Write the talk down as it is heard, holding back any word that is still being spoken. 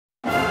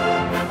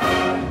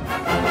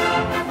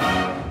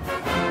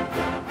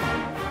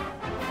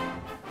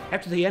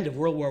After the end of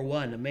World War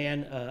I,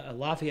 a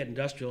Lafayette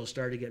industrialist,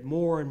 started to get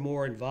more and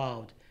more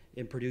involved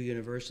in Purdue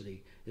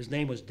University. His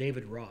name was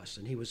David Ross,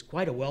 and he was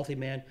quite a wealthy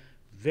man,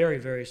 very,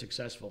 very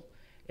successful.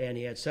 And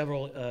he had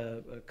several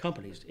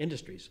companies,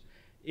 industries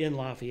in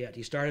Lafayette.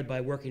 He started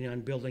by working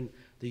on building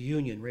the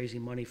union,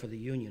 raising money for the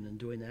union and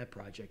doing that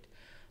project.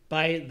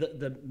 By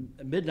the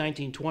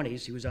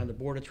mid-1920s, he was on the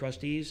board of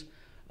trustees.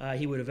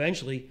 He would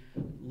eventually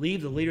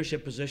leave the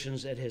leadership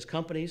positions at his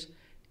companies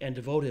and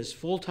devote his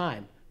full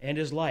time and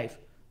his life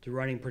to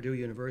running Purdue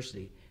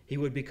University. He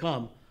would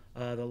become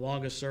the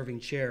longest-serving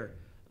chair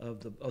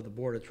of the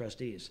board of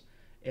trustees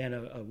and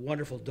a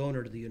wonderful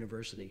donor to the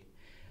university.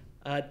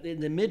 In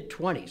the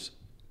mid-20s,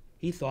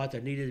 he thought there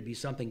needed to be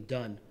something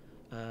done,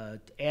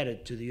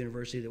 added to the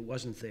university that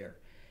wasn't there.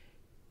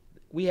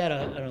 We had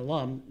an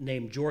alum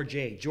named George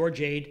Ade.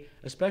 George Ade,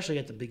 especially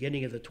at the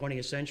beginning of the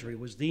 20th century,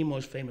 was the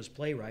most famous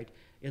playwright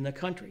in the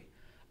country.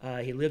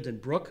 He lived in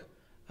Brook.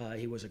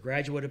 He was a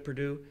graduate of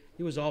Purdue.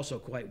 He was also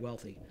quite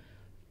wealthy.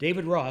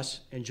 David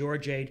Ross and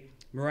George Ade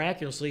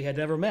miraculously had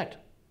never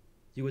met.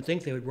 You would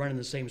think they would run in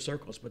the same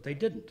circles, but they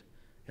didn't,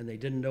 and they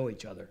didn't know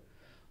each other.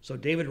 So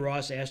David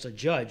Ross asked a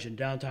judge in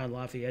downtown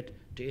Lafayette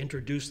to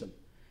introduce them,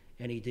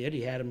 and he did.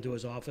 He had him to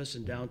his office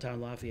in downtown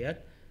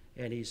Lafayette,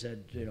 and he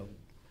said, you know,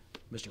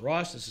 Mr.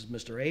 Ross, this is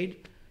Mr.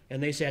 Ade,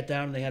 and they sat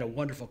down and they had a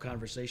wonderful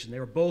conversation. They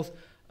were both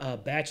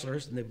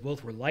bachelors, and they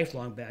both were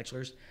lifelong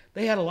bachelors.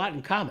 They had a lot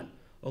in common,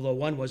 although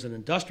one was an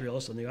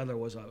industrialist and the other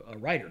was a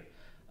writer.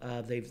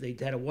 They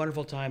had a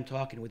wonderful time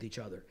talking with each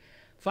other.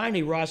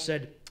 Finally, Ross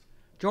said,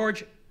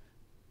 George,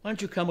 why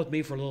don't you come with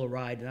me for a little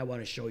ride, and I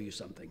want to show you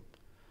something.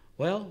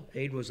 Well,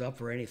 Ade was up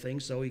for anything,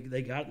 so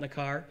they got in the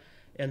car,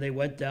 and they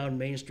went down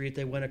Main Street.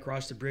 They went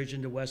across the bridge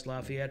into West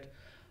Lafayette.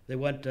 They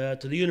went to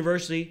the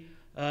university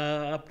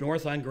up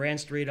north on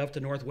Grand Street, up to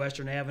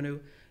Northwestern Avenue,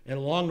 and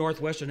along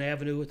Northwestern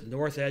Avenue at the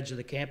north edge of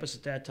the campus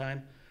at that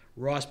time,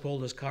 Ross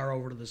pulled his car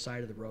over to the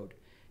side of the road.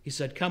 He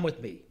said, come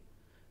with me.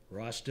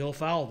 Ross still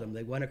followed them.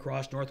 They went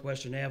across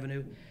Northwestern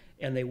Avenue,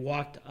 and they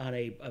walked on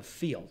a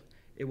field.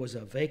 It was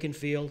a vacant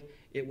field.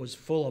 It was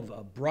full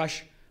of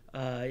brush.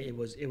 It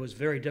was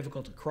very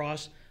difficult to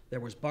cross.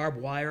 There was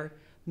barbed wire.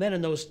 Men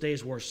in those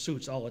days wore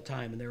suits all the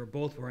time, and they were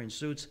both wearing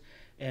suits.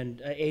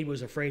 And Ade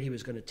was afraid he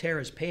was going to tear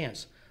his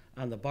pants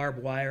on the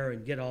barbed wire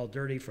and get all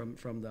dirty from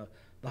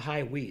the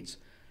high weeds.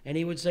 And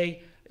he would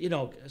say, you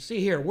know, see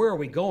here, where are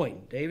we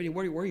going, David?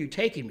 Where are you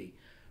taking me?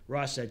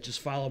 Ross said, just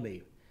follow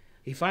me.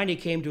 He finally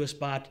came to a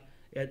spot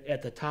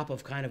at the top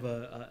of kind of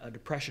a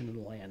depression in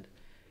the land.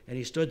 And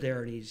he stood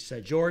there and he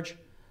said, George,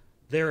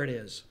 there it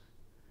is.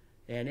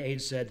 And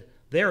Ade said,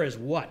 there is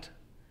what?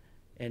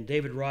 And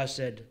David Ross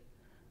said,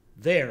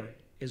 there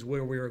is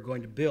where we are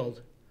going to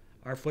build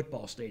our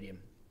football stadium.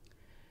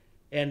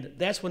 And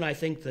that's when I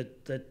think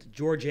that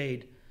George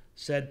Ade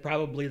said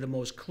probably the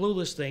most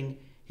clueless thing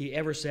he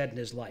ever said in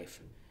his life.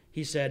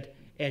 He said,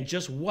 and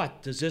just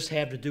what does this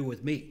have to do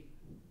with me?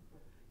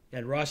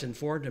 And Ross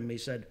informed him, he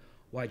said,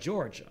 why,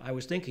 George, I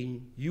was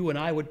thinking you and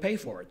I would pay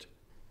for it.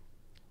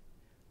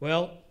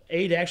 Well,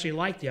 Ade actually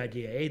liked the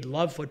idea. Ade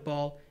loved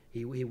football.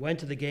 He went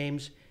to the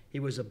games. He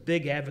was a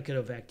big advocate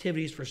of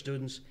activities for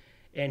students,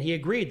 and he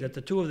agreed that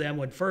the two of them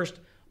would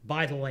first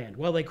buy the land.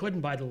 Well, they couldn't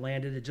buy the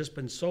land. It had just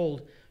been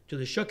sold to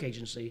the Shook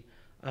Agency,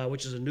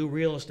 which is a new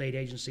real estate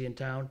agency in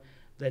town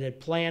that had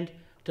planned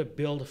to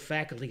build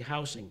faculty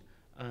housing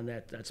on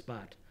that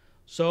spot.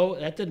 So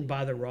that didn't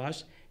bother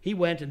Ross. He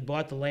went and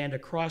bought the land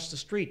across the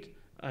street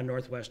on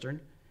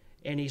Northwestern,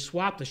 and he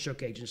swapped the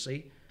Shook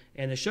Agency,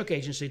 and the Shook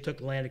Agency took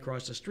the land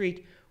across the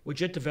street,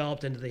 which it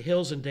developed into the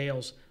Hills and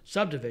Dales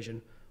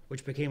subdivision,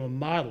 which became a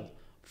model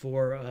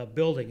for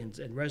building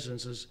and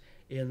residences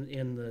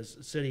in the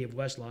city of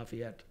West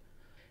Lafayette.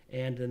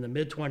 And in the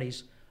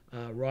mid-20s,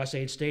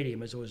 Ross-Ade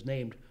Stadium, as it was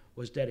named,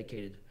 was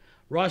dedicated.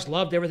 Ross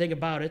loved everything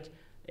about it,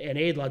 and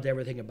Ade loved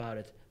everything about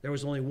it. There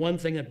was only one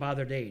thing that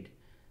bothered Ade.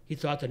 He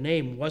thought the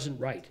name wasn't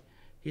right.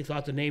 He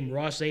thought the name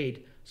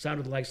Ross-Ade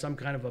sounded like some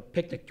kind of a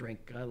picnic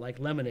drink, like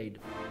lemonade.